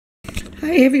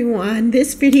Hi everyone,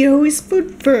 this video is for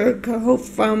Virgo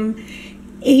from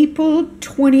April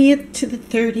 20th to the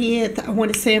 30th. I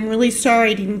want to say I'm really sorry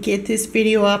I didn't get this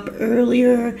video up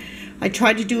earlier. I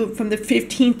tried to do it from the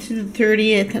 15th to the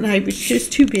 30th and I was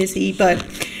just too busy.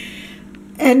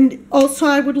 And also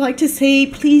I would like to say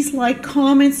please like,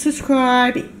 comment,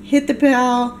 subscribe, hit the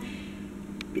bell.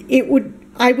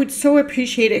 I would so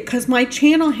appreciate it because my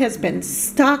channel has been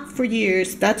stuck for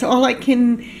years. That's all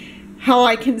how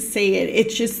I can say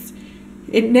it.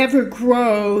 It never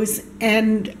grows,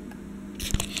 and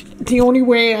the only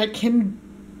way I can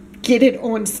get it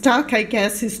unstuck, I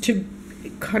guess, is to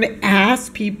kind of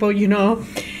ask people,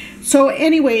 So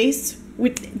anyways,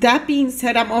 with that being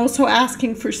said, I'm also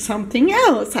asking for something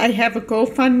else. I have a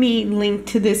GoFundMe link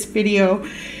to this video.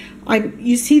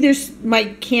 You see my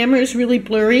camera is really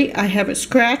blurry. I have a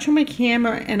scratch on my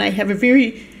camera and I have a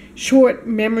very short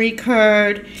memory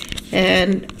card,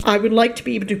 and I would like to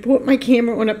be able to put my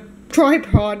camera on a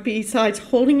tripod besides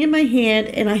holding in my hand,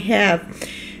 and I have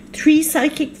 3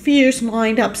 psychic fears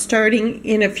lined up starting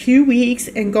in a few weeks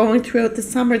and going throughout the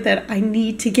summer that I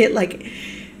need to get like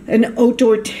an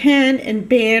outdoor tent and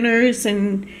banners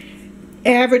and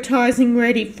advertising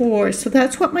ready for. So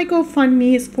that's what my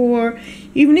GoFundMe is for.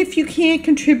 Even if you can't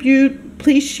contribute,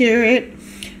 please share it.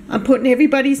 I'm putting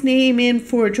everybody's name in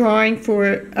for a drawing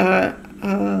for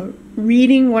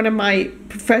reading, one of my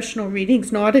professional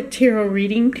readings, not a tarot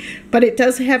reading, but it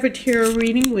does have a tarot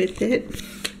reading with it.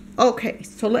 Okay,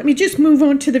 so let me just move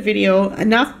on to the video.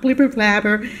 Enough blibber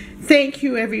blabber. Thank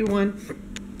you, everyone.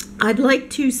 I'd like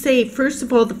to say, first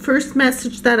of all, the first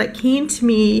message that came to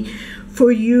me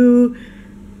for you,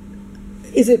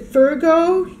 is it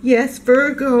Virgo? Yes,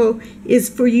 Virgo is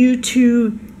for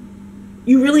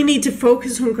you really need to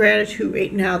focus on gratitude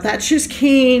right now. That just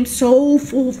came so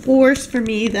full force for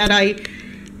me that I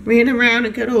ran around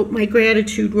and got out my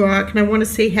gratitude rock, and I want to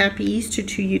say happy Easter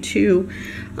to you too.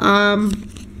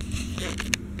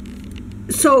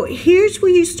 So here's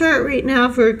where you start right now,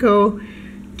 Virgo,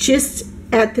 just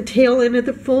at the tail end of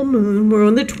the full moon. We're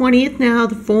on the 20th now.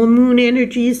 The full moon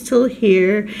energy is still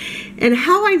here. And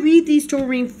how I read these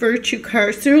Doreen Virtue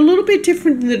cards, they're a little bit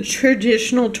different than the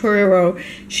traditional tarot.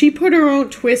 She put her own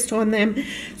twist on them.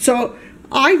 So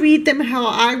I read them how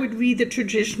I would read the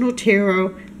traditional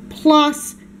tarot,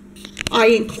 plus I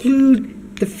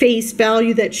include the face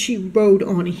value that she wrote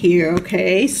on here,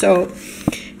 okay? So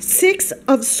 6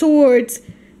 of Swords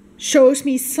shows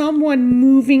me someone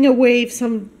moving away from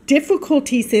some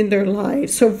difficulties in their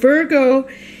lives. So Virgo,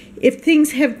 if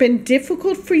things have been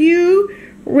difficult for you,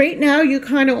 right now you're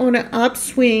kind of on an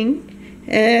upswing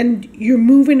and you're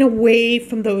moving away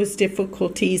from those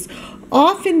difficulties.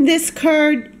 Often this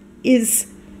card is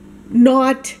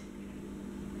not,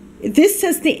 this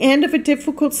says the end of a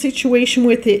difficult situation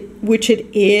with it, which it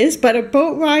is, but a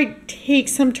boat ride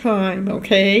takes some time,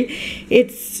 okay?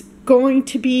 It's going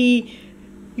to be,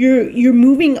 you're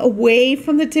moving away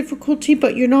from the difficulty,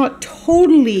 but you're not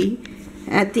totally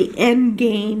at the end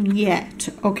game yet,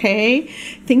 okay?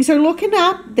 Things are looking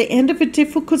up, the end of a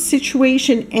difficult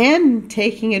situation and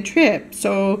taking a trip.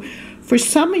 So for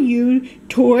some of you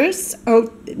Taurus,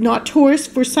 not Taurus,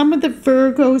 for some of the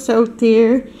Virgos out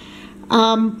there,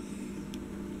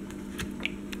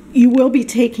 you will be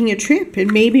taking a trip,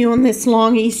 and maybe on this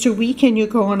long Easter weekend you're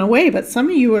going away, but some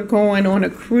of you are going on a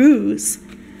cruise.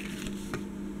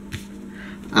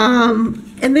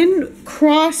 And then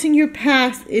crossing your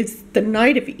path is the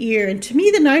Knight of Ear. And to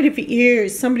me, the Knight of Ear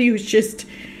is somebody who's just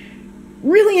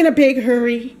really in a big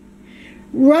hurry,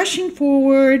 rushing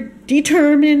forward,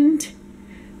 determined.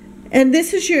 And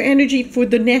this is your energy for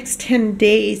the next 10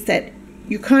 days that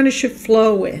you kind of should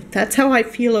flow with. That's how I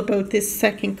feel about this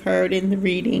second card in the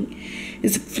reading,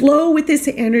 is flow with this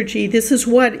energy. This is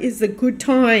what is a good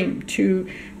time to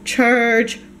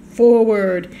charge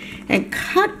forward and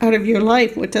cut out of your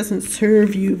life what doesn't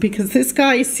serve you, because this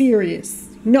guy is serious,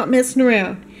 not messing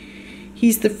around.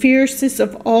 He's the fiercest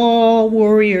of all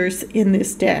warriors in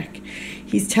this deck.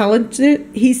 He's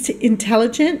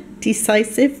intelligent,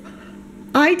 decisive,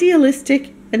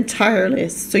 idealistic, and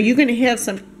tireless. So you're going to have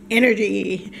some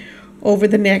energy over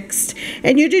the next,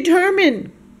 and you're determined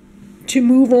to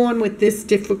move on with this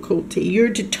difficulty. You're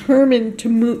determined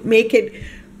to make it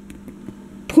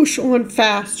push on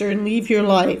faster and leave your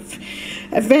life.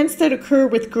 Events that occur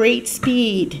with great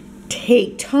speed.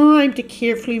 Take time to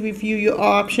carefully review your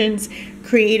options,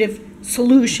 creative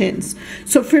solutions.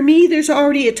 So for me, there's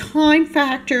already a time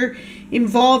factor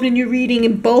involved in your reading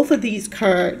in both of these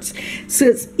cards.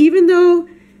 So even though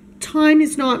time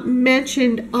is not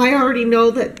mentioned, I already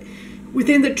know that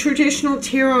within the traditional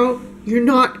tarot, you're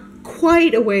not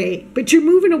quite away, but you're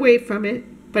moving away from it.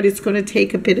 but it's going to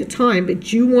take a bit of time.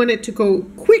 But you want it to go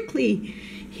quickly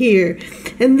here.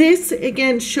 And this,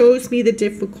 again, shows me the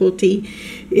difficulty.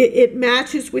 It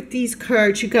matches with these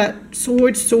cards. You got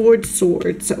swords, swords,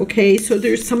 swords, okay? So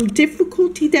there's some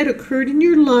difficulty that occurred in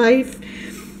your life,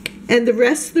 and the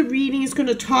rest of the reading is going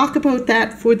to talk about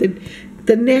that for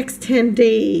the next 10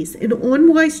 days. An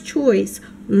unwise choice.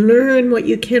 Learn what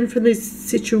you can from this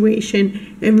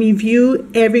situation and review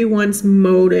everyone's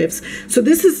motives. So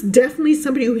this is definitely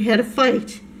somebody who had a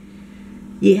fight.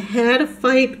 You had a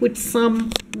fight with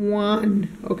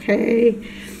someone, okay?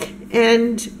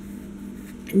 And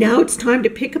now it's time to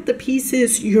pick up the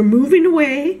pieces. You're moving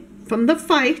away from the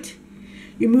fight.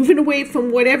 You're moving away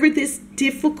from whatever this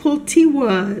difficulty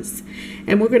was.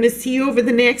 And we're going to see over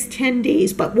the next 10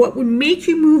 days. But what would make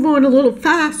you move on a little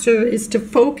faster is to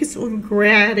focus on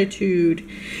gratitude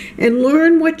and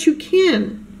learn what you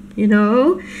can, you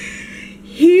know?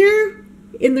 Here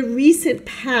in the recent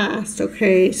past,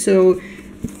 okay, so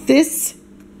this,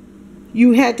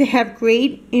 you had to have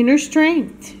great inner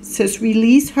strength. It says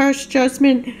release harsh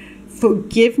judgment,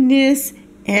 forgiveness,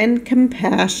 and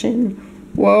compassion.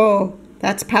 Whoa,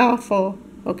 that's powerful,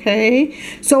 okay?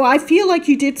 So I feel like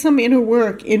you did some inner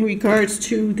work in regards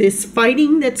to this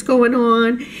fighting that's going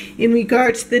on, in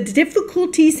regards to the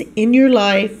difficulties in your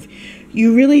life.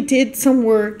 You really did some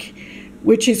work,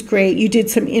 which is great. You did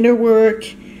some inner work.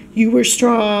 You were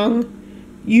strong.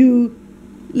 You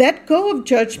let go of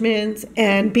judgments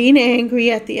and being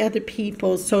angry at the other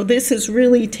people. So this is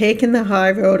really taking the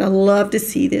high road. I love to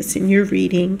see this in your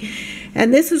reading.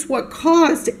 And this is what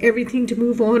caused everything to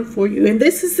move on for you. And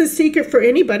this is the secret for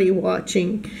anybody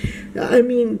watching. I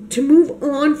mean, to move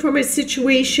on from a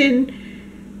situation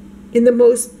in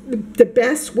the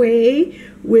best way,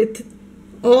 with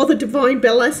all the divine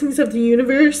blessings of the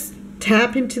universe,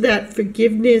 tap into that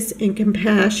forgiveness and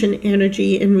compassion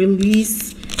energy and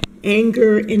release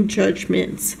anger and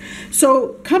judgments.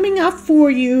 So coming up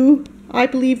for you, I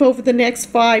believe over the next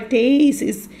 5 days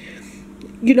is,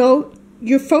 you know,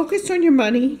 you're focused on your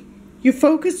money, you're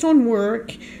focused on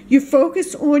work, you're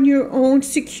focused on your own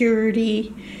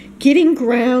security, getting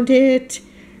grounded,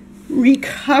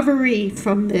 recovery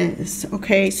from this,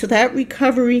 okay? So that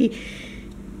recovery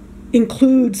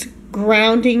includes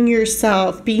grounding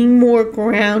yourself, being more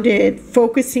grounded,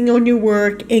 focusing on your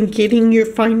work, and getting your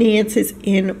finances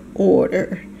in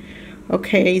order.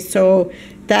 Okay, so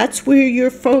that's where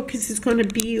your focus is going to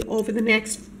be over the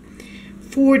next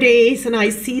 4 days, and I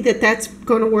see that that's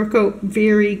going to work out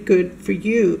very good for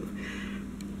you.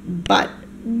 But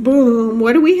boom,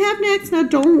 what do we have next? Now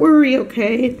don't worry,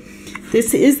 okay?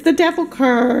 This is the Devil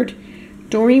card.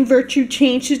 Doreen Virtue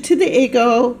changes to the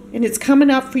ego, and it's coming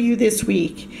up for you this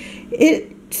week.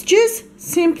 It just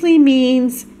simply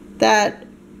means that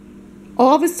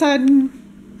all of a sudden,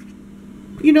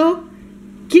 you know,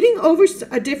 getting over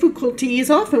a difficulty is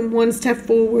often one step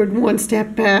forward, one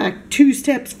step back, 2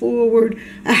 steps forward,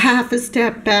 a half a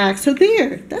step back. So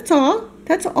that's all.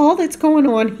 That's all that's going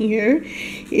on here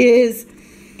is,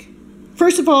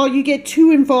 first of all, you get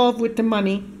too involved with the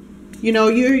money. You know,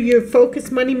 you're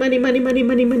focused money.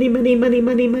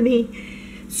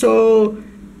 So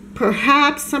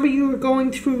perhaps some of you are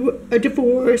going through a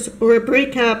divorce or a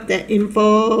breakup that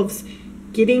involves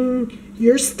getting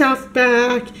your stuff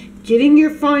back, getting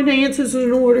your finances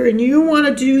in order, and you want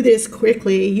to do this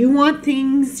quickly. You want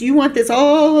this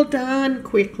all done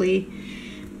quickly,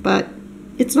 but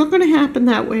it's not going to happen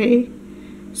that way.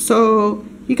 So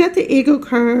you got the ego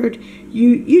card.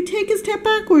 You take a step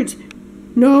backwards.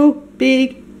 No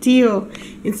big deal.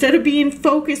 Instead of being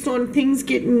focused on things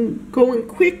going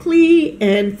quickly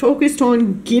and focused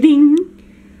on getting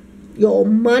your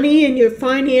money and your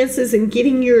finances and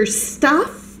getting your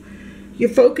stuff, your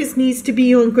focus needs to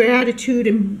be on gratitude,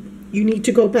 and you need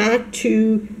to go back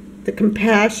to the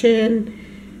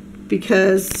compassion,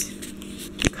 because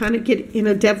you kind of get in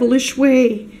a devilish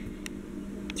way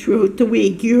throughout the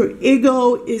week. Your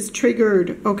ego is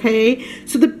triggered, okay?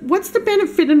 So what's the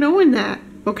benefit of knowing that?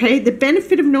 Okay, the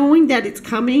benefit of knowing that it's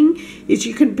coming is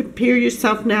you can prepare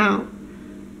yourself now.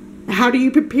 How do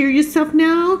you prepare yourself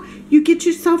now? You get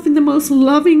yourself in the most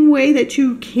loving way that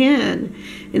you can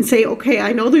and say, okay,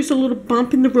 I know there's a little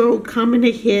bump in the road coming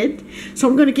ahead, so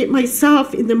I'm going to get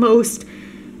myself in the most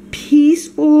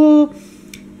peaceful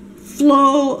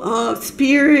flow of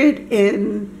spirit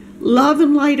and love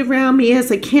and light around me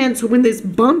as I can, so when this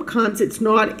bump comes, it's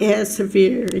not as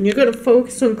severe. And you're going to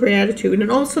focus on gratitude.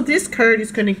 And also this card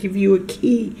is going to give you a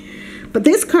key. But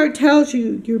this card tells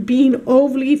you you're being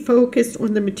overly focused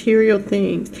on the material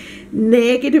things.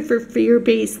 Negative or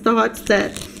fear-based thoughts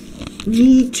that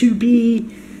need to be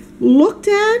looked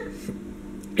at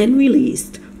and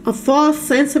released. a false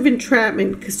sense of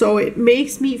entrapment. So it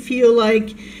makes me feel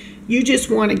like you just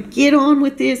want to get on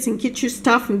with this and get your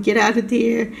stuff and get out of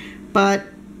there. But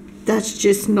that's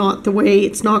just not the way.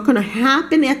 It's not going to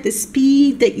happen at the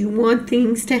speed that you want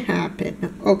things to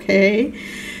happen. Okay?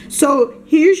 So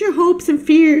here's your hopes and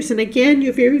fears. And again,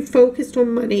 you're very focused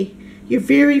on money. You're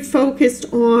very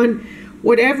focused on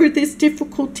whatever this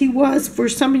difficulty was. For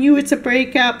some of you, it's a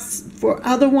breakup. For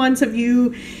other ones of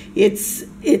you, it's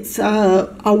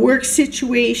a work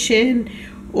situation,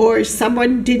 or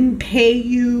someone didn't pay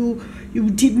you. You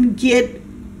didn't get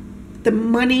the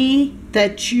money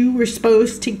that you were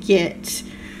supposed to get.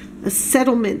 A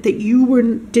settlement that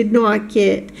you did not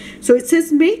get. So it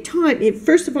says make time.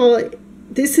 First of all,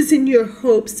 this is in your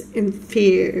hopes and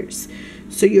fears.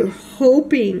 So you're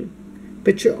hoping,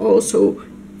 but you're also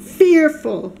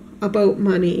fearful about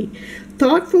money.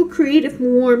 Thoughtful, creative,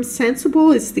 warm,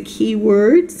 sensible is the key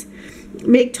words.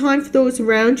 Make time for those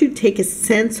around you. Take a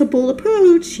sensible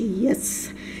approach.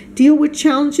 Yes. Deal with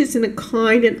challenges in a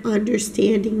kind and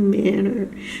understanding manner.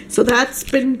 So that's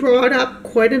been brought up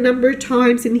quite a number of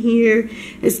times in here.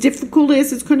 As difficult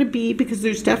as it's going to be, because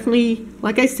there's definitely,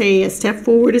 like I say, a step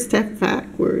forward, a step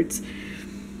backwards.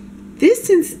 This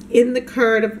is in the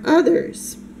card of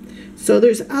others. So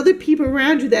there's other people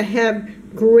around you that have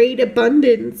great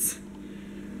abundance,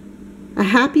 a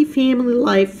happy family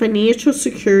life, financial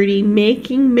security,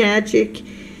 making magic,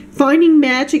 finding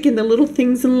magic in the little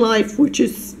things in life, which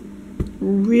is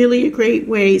really a great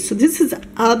way. So this is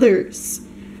others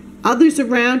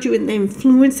around you and the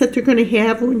influence that they're going to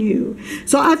have on you.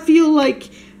 So I feel like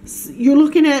you're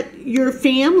looking at your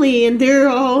family and they're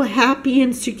all happy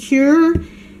and secure,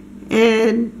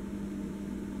 and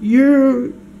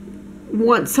you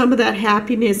want some of that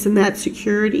happiness and that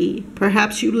security.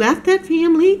 Perhaps you left that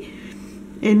family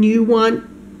and you want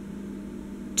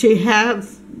to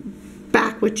have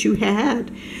back what you had.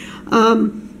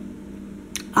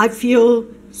 I feel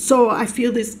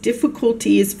this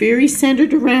difficulty is very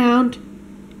centered around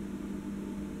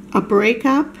a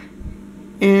breakup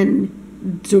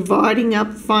and dividing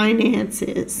up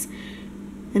finances.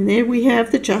 And then we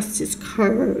have the Justice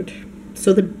card.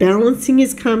 So the balancing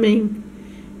is coming.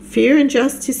 Fair and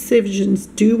just decisions.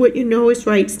 Do what you know is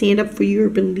right. Stand up for your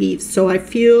beliefs. So I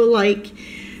feel like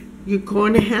you're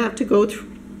going to have to go through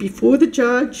before the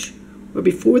judge or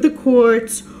before the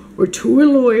courts or to a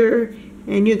lawyer,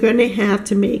 and you're going to have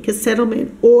to make a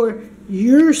settlement, or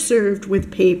you're served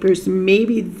with papers.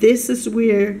 Maybe this is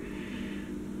where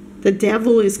the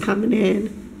devil is coming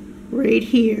in, right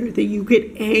here, that you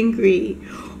get angry,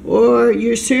 or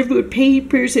you're served with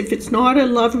papers. If it's not a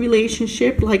love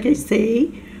relationship, like I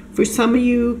say, for some of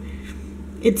you,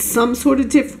 it's some sort of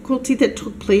difficulty that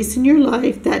took place in your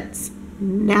life that's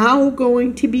now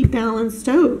going to be balanced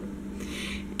out.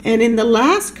 And in the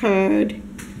last card,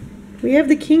 we have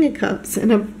the King of Cups.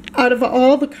 And out of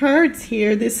all the cards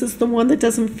here, this is the one that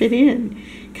doesn't fit in,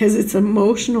 because it's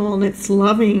emotional and it's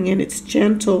loving and it's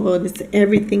gentle and it's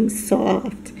everything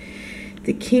soft.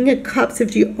 The King of Cups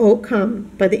of the outcome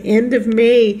by the end of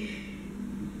May,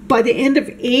 by the end of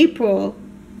April,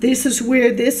 this is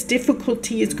where this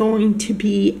difficulty is going to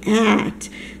be at.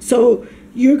 So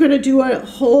you're going to do a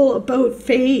whole about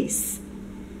face.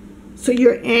 So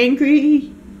you're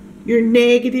angry, you're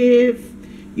negative,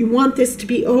 you want this to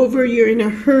be over, you're in a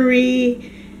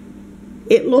hurry.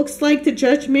 It looks like the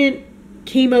judgment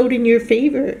came out in your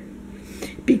favor,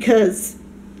 because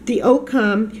the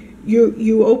outcome,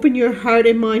 you open your heart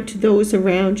and mind to those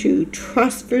around you.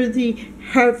 Trustworthy,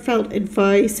 heartfelt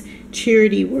advice,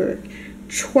 charity work.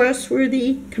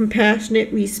 Trustworthy,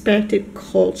 compassionate, respected,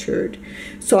 cultured.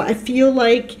 So I feel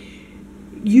like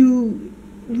you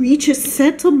reach a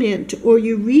settlement, or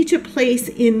you reach a place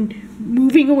in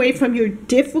moving away from your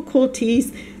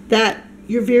difficulties that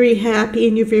you're very happy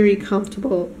and you're very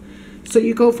comfortable. So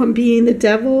you go from being the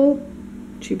devil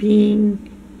to being,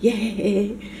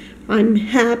 yay, I'm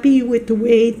happy with the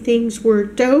way things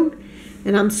worked out,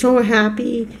 and I'm so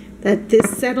happy that this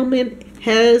settlement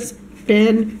has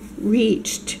been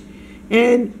reached.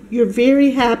 And you're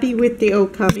very happy with the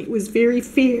outcome. It was very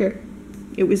fair.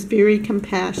 It was very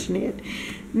compassionate.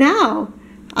 Now,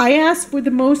 I asked for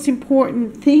the most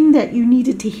important thing that you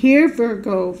needed to hear,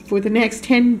 Virgo, for the next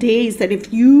 10 days, that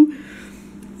if you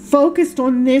focused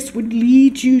on this would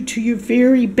lead you to your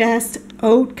very best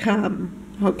outcome,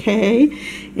 okay?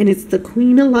 And it's the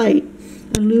Queen of Light,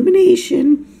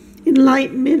 illumination,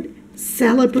 enlightenment,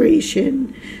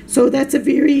 celebration. So that's a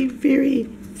very, very,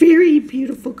 very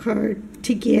beautiful card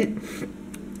to get.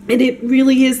 And it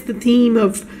really is the theme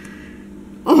of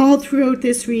all throughout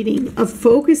this reading of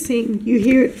focusing. You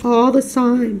hear it all the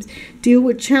times. Deal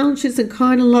with challenges in a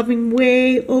kind and loving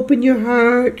way. Open your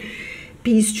heart.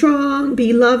 Be strong.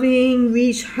 Be loving.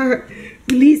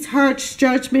 Release harsh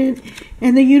judgment.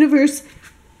 And the universe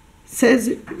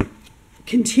says,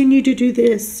 continue to do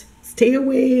this. Stay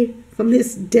away from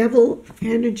this devil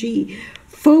energy.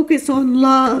 Focus on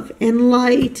love and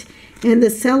light and the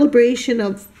celebration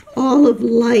of all of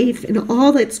life and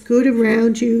all that's good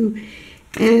around you.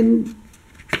 And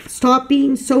stop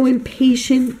being so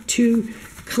impatient to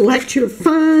collect your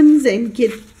funds and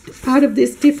get out of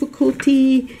this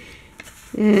difficulty,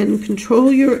 and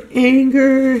control your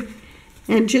anger,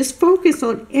 and just focus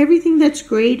on everything that's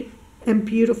great and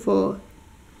beautiful.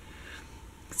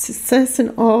 Success in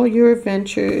all your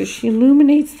adventures. She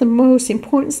illuminates the most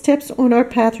important steps on our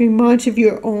path, reminds you of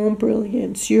your own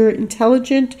brilliance. You're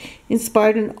intelligent,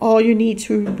 inspired, and all your needs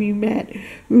will be met.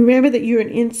 Remember that you're an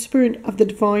instrument of the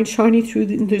divine shining through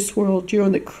in this world. You're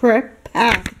on the correct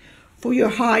path for your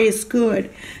highest good.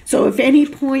 So if any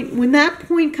point, when that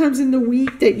point comes in the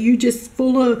week that you just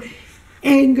full of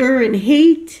anger and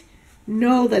hate,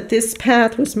 know that this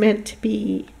path was meant to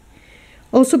be.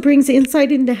 Also brings insight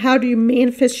into how do you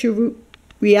manifest your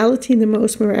reality in the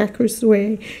most miraculous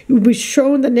way. You'll be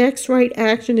shown the next right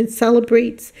action and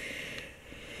celebrates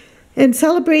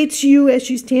you as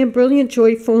you stand brilliant,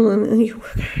 joyful, and you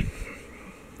work hard.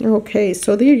 Okay,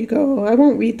 so there you go. I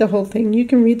won't read the whole thing. You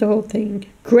can read the whole thing.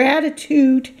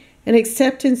 Gratitude and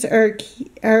acceptance are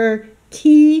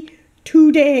key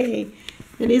today.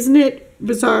 And isn't it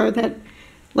bizarre that,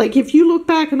 like, if you look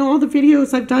back on all the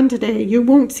videos I've done today, you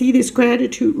won't see this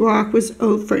gratitude rock was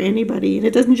out for anybody. And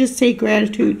it doesn't just say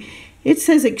gratitude. It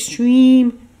says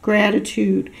extreme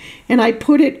gratitude. And I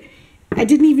put it, I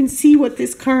didn't even see what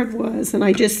this card was. And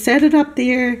I just set it up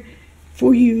there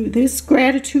for you. This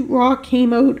gratitude rock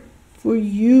came out for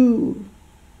you,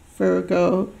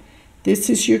 Virgo. This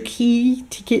is your key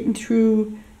to getting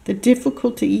through the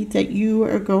difficulty that you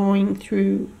are going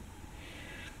through.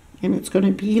 And it's going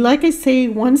to be, like I say,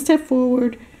 one step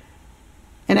forward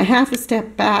and a half a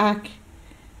step back.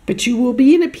 But you will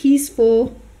be in a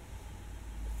peaceful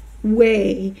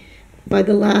way by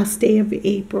the last day of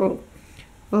April.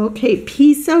 Okay,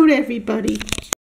 peace out, everybody.